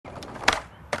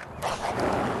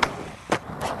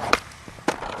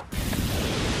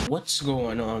What's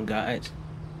going on, guys?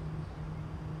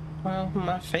 Well,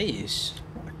 my face.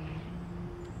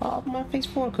 Oh, my face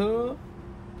for good.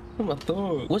 I'm a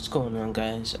thug. What's going on,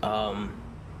 guys? I'm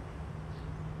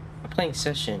playing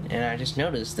Session, and I just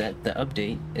noticed that the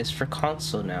update is for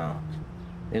console now.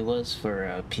 It was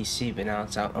for PC, but now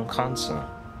it's out on console.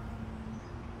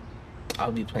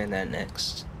 I'll be playing that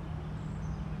next.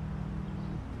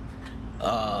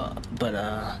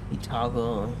 You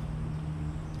toggle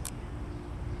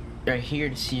right here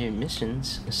to see your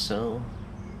missions. So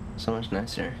much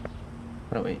nicer.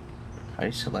 Oh wait, how do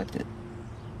you select it?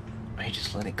 Or you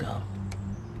just let it go?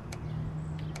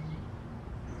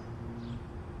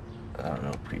 I don't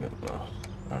know. Well,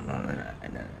 I don't know.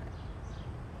 No.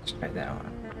 Let's try that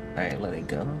one. All right, let it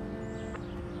go.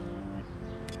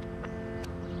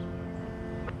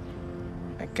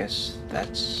 I guess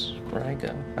that's where I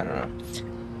go. I don't know.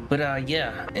 But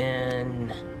yeah,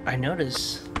 and I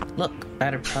noticed. Look, I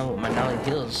had a problem with my nollie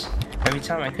heels. Every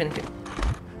time I couldn't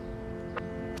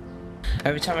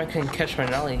catch my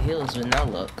nollie heels, but now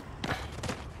look.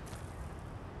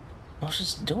 I was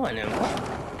just doing it.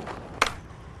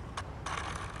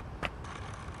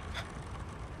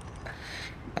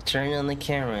 I turned on the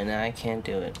camera and now I can't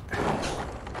do it.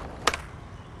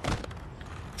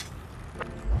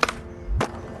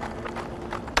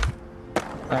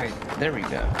 Alright, there we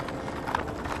go.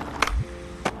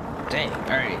 Dang,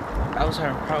 alright. I was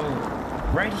having a problem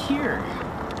right here.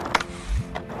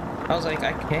 I was like,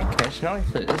 I can't catch nollie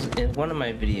flip. It was in one of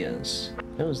my videos.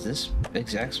 It was this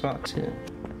exact spot too.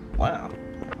 Wow.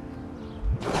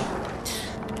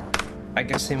 I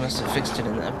guess they must have fixed it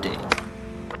in the update.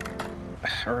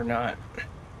 Or not.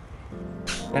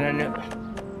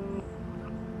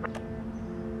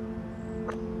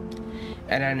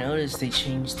 And I noticed they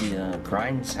changed the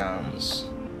grind sounds.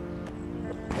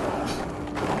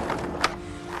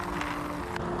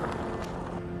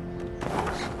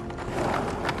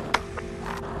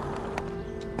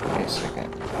 Wait a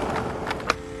second.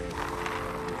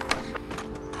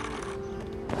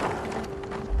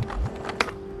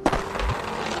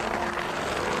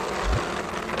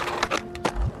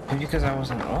 Maybe because I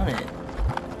wasn't on it.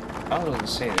 I was going to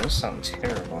say it was something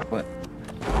terrible, but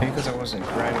maybe because I wasn't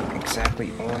grinding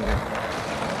exactly on it.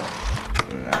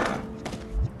 Nah.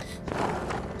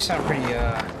 Sound pretty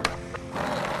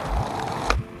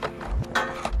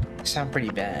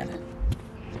bad.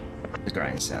 The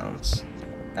grind sounds.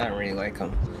 I don't really like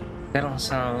them. They don't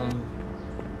sound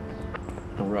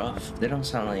rough. They don't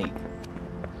sound like...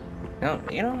 No,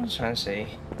 you know what I'm trying to say?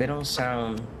 They don't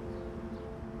sound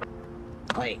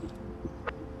like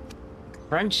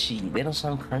crunchy. They don't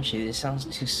sound crunchy. It sounds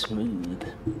too smooth.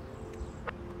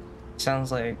 It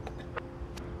sounds like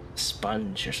a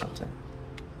sponge or something.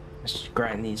 Let's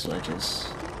grind these ledges.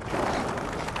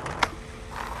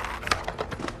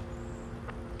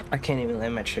 I can't even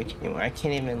land my trick anymore. I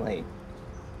can't even like...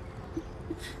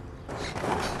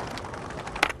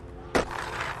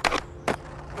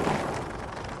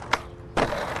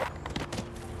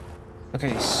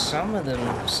 Okay, some of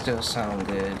them still sound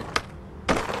good.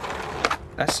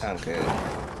 That sound good.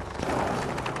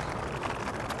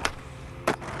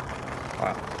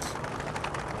 Wow.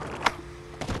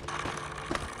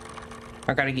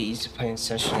 I gotta get used to playing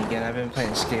Session again. I've been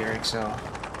playing Skater XL.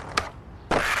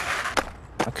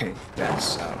 Okay, that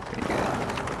sounds pretty good.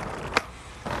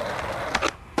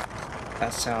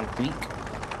 That sounds weak.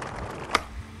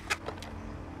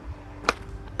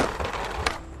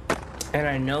 And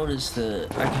I noticed I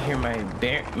can hear my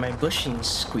bushing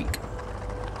squeak.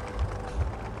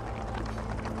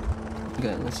 You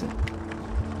gotta listen.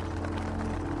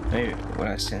 Maybe when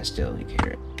I stand still, you can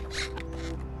hear it.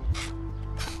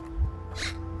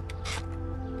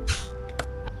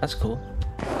 That's cool.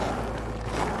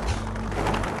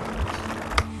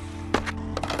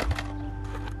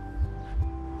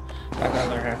 I gotta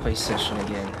learn how to play Session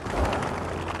again.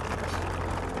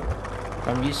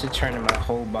 I'm used to turning my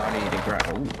whole body to grind.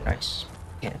 Oh, nice.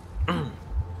 Yeah.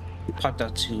 Popped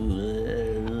out too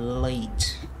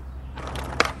late.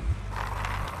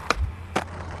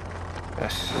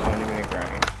 Ugh, don't even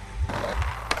grind.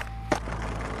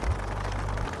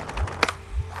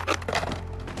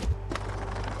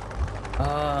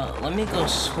 Let me go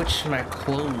switch my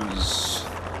clothes.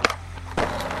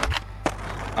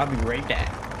 I'll be right back.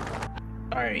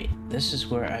 Alright, this is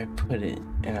where I put it,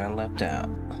 and I left out.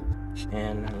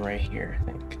 And I'm right here, I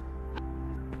think.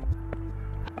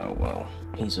 Oh well,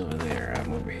 he's over there,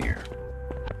 I'm over here.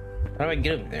 How do I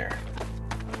get him there?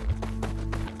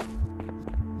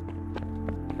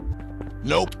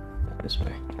 Nope. This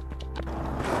way.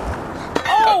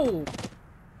 Oh!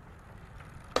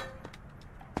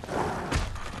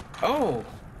 Oh,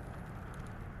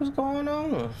 what's going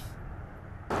on?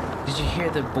 Did you hear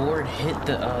the board hit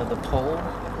the pole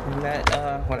when that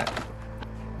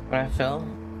when I fell?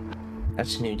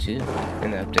 That's new too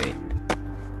in the update.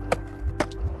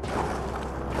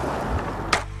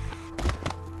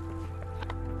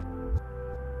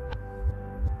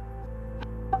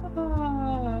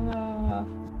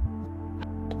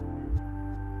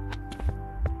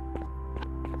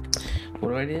 What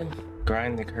do I do?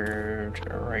 Grind the curved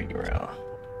right rail.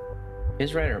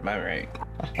 His right or my right?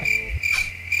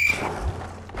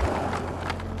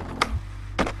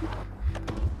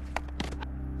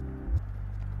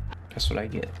 That's what I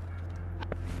get.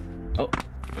 Oh,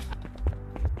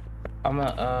 I'm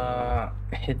gonna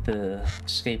hit the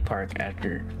skate park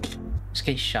after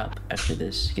skate shop after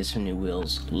this. Get some new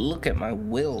wheels. Look at my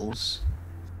wheels.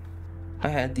 I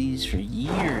had these for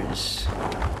years.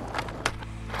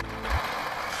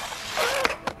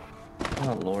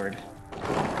 Oh Lord.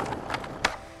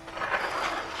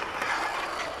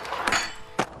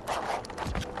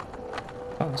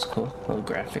 Oh, that's cool. A little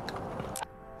graphic.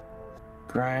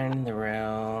 Grind the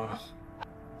rail.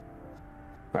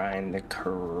 Grind the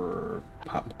curve.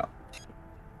 Pop out.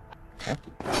 Okay.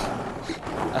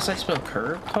 That's how I spell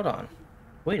curve? Hold on.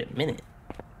 Wait a minute.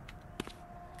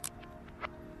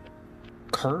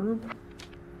 Curb?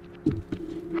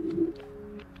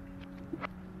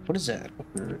 What is that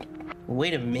word?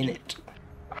 Wait a minute.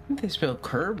 I think they spell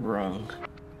curb wrong.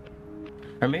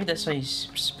 Or maybe that's how you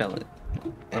spell it.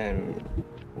 And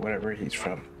whatever he's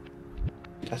from.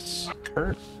 That's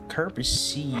curb. Curb is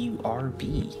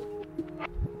C-U-R-B.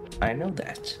 I know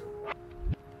that.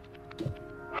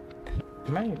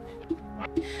 I'm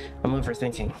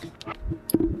overthinking.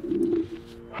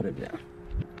 Put it down.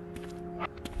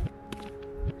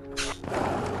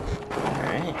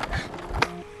 Alright.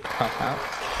 Pop out.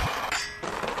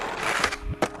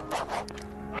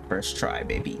 First try,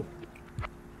 baby.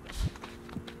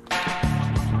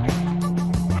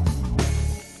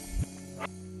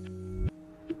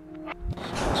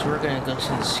 So we're gonna go to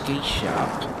the skate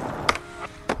shop.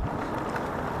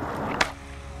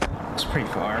 It's pretty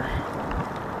far.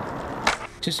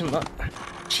 To some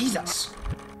Jesus!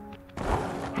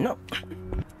 No!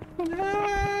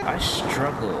 I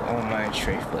struggle on my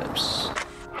tray flips.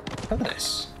 Look at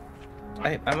this.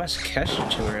 I must catch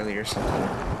it too early or something.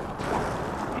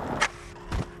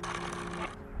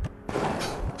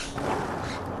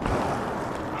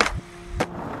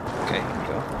 Okay, here we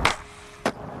go.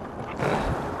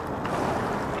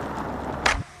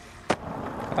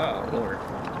 Oh, Lord.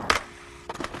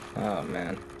 Oh,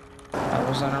 man. I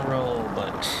was on a roll,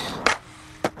 but...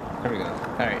 There we go.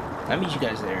 Alright, I'll meet you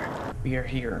guys there. We are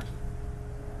here.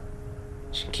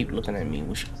 She keep looking at me.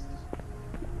 What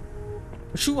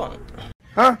you want?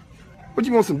 Huh? What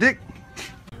you want, some dick?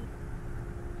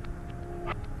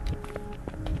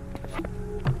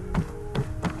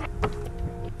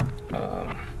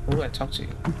 Who do I talk to?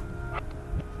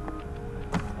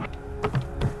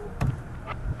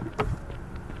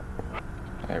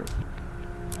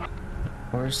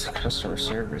 Where's the customer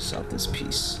service of this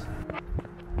piece?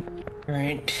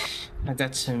 Alright, I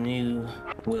got some new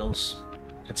wheels.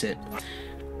 That's it.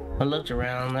 I looked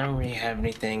around, I don't really have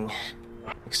anything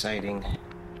exciting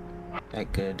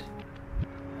that good.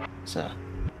 So,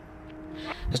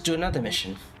 let's do another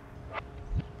mission.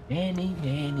 Manny.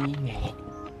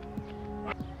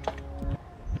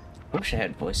 Wish I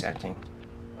had voice acting.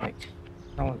 Like,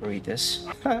 I want to read this.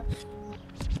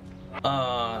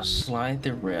 Slide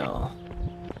the rail.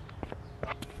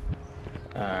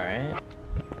 Alright.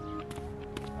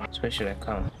 Which way should I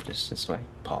come? Just this way?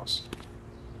 Pause.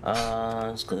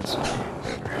 Let's go this way.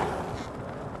 Whatever.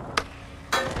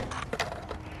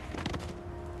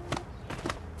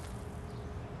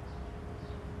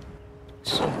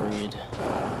 So rude.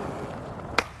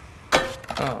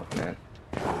 Oh, man.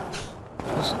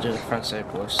 Let's do the front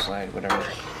side board slide, whatever.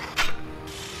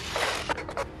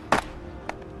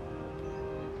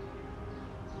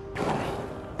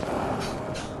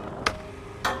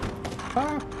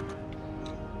 Ah.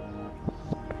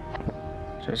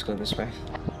 Should I just go this way?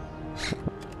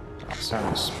 It's not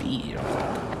the speed, I don't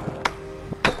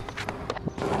think.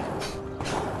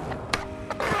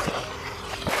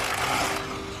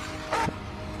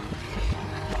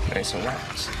 Nice and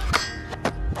relaxed.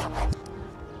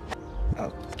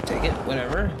 I'll take it,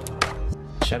 whatever.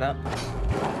 Shut up.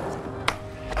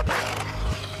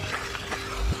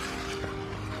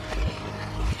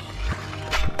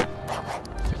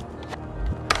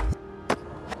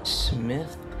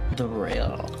 Smith the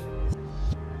rail.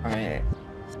 Alright.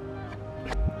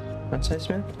 Frontside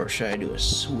Smith? Or should I do a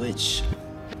switch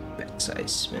backside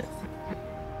Smith?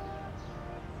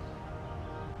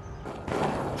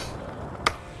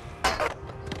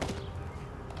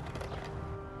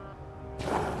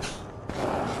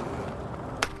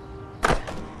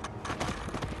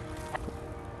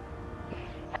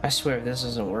 I swear if this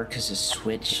doesn't work because it's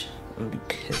Switch, I'm gonna be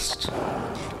pissed.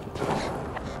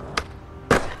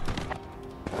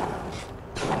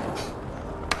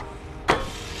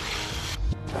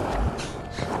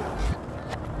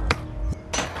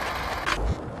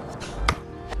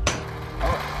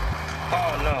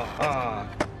 Oh no,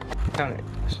 count it.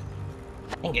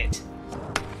 Dang it.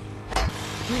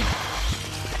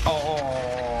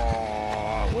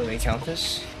 Oh, will they count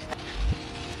this?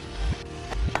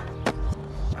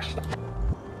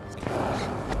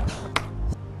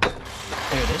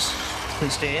 There it is.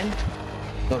 Please stay in.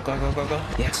 Go, go, go, go, go.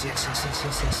 Yes, yes, yes, yes,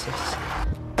 yes, yes, yes.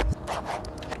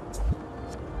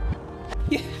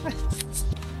 Yes.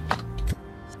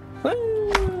 Woo.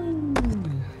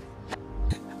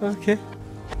 Okay.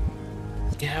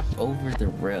 Gap over the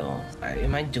rail.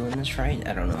 Am I doing this right?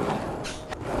 I don't know.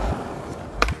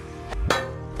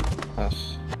 Ugh.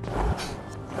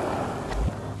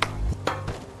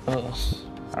 Ugh.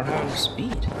 I don't have enough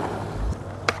speed.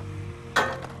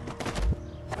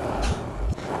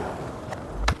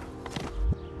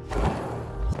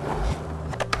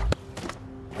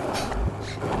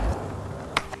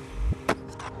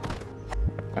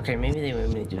 Okay, maybe they want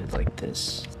me to do it like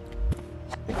this.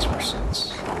 Makes more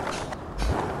sense.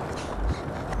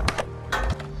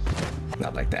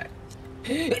 Not like that.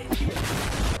 Okay.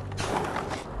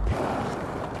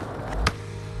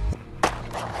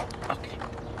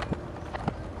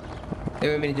 They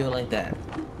want me to do it like that.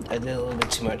 I did a little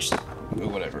bit too much, or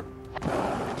whatever.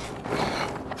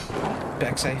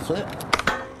 Backside flip.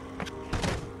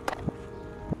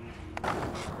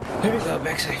 There we go,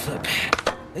 backside flip.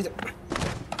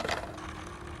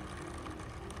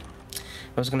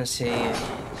 I was gonna say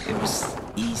it was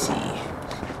easy.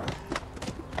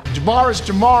 Javaris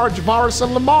Jamar, Javaris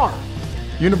and Lamar,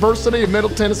 University of Middle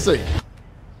Tennessee.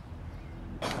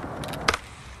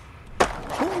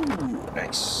 Ooh,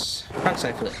 nice.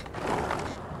 Frontside flip.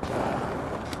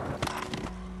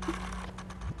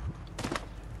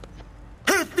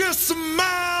 If you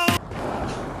smile.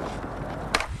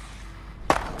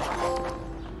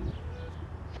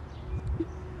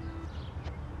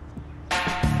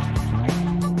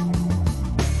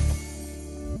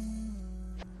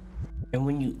 And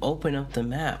when you open up the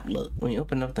map, look, when you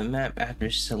open up the map after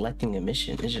selecting a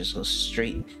mission, it just goes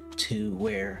straight to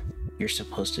where you're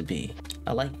supposed to be.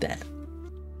 I like that.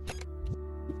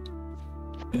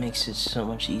 It makes it so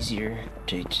much easier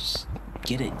to just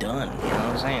get it done, you know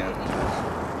what I'm saying?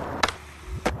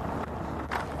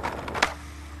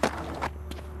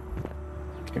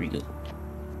 Here we go.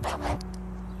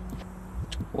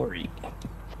 Tori.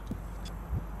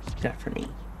 Got for me.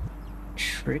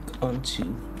 Trick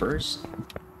onto first.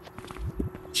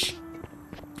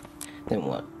 Then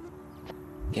what?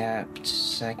 Gap,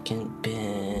 second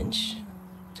bench.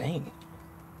 Dang.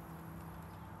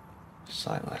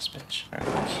 Slide last bench.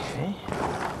 Okay.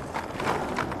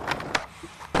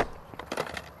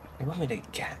 They want me to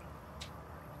gap.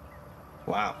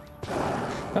 Wow.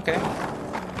 Okay.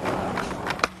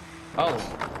 Oh,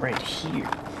 right here.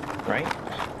 Right?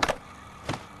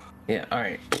 Yeah,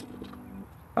 alright.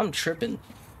 I'm tripping.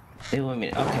 They want me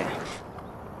to, okay.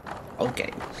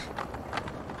 Okay.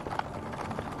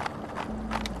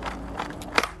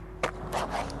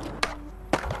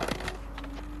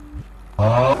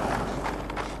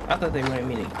 I thought they wanted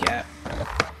me to gap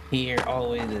here all the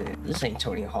way to, this ain't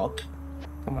Tony Hawk.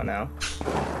 Come on now.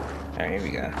 Alright, here we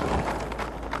go.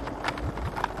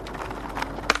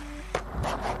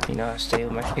 You know, I stay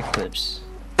with my kick flips.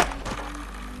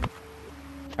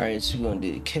 Alright, so we're gonna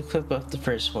do the kickflip off the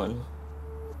first one.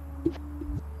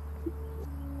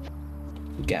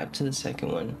 Gap to the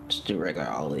second one. Just do regular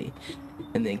ollie.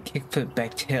 And then kickflip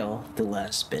back tail the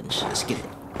last bench. Let's get it.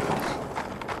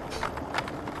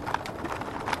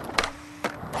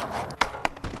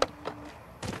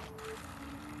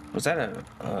 Was that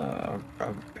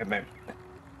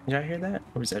did I hear that?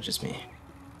 Or was that just me?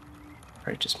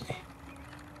 Probably just me.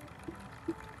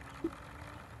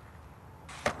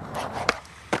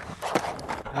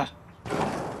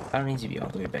 I don't need to be all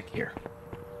the way back here.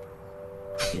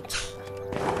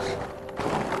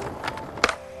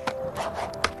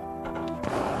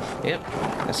 Yep,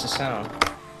 that's the sound.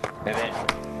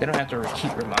 They don't have to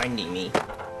keep reminding me.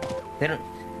 They don't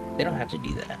have to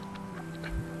do that.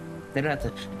 They don't have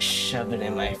to shove it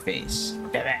in my face.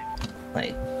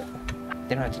 Like,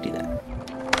 they don't have to do that.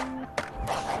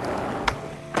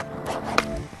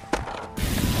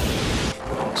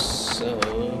 So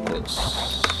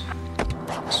close.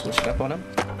 Switch it up on him.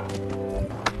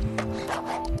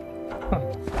 Huh.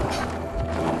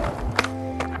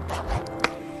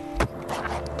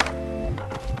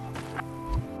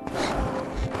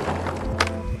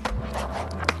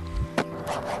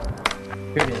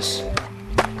 Here it is.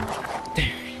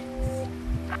 There.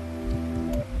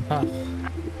 Oh.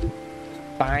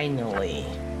 Finally.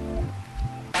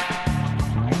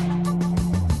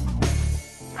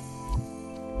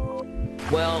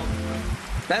 Well,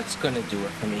 that's gonna do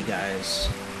it for me, guys.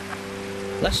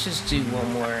 Let's just do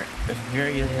one more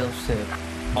varial hill tip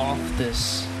off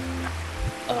this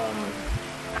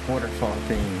waterfall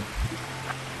thing,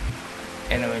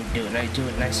 and I'm gonna do it. I do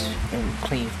it nice and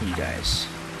clean for you guys.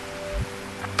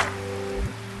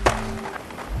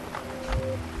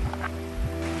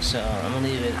 So I'm gonna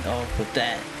leave it off with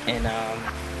that, and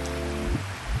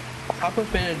pop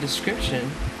up in the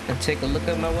description and take a look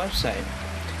at my website.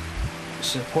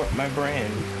 Support my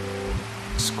brand,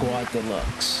 Squad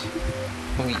Deluxe,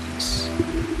 please.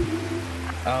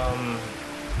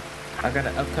 I got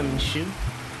an upcoming shoot.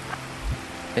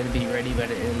 It'll be ready by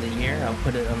the end of the year. I'll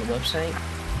put it on the website.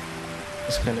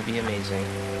 It's gonna be amazing.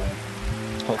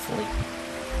 Hopefully.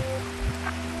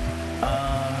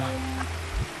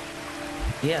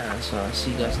 Yeah, so I'll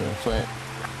see you guys in the flip.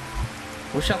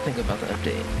 What y'all think about the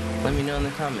update? Let me know in the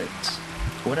comments.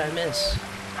 What'd I miss?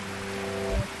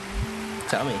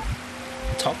 Tell me.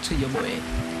 Talk to your boy.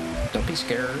 Don't be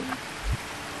scared.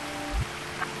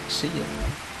 See ya.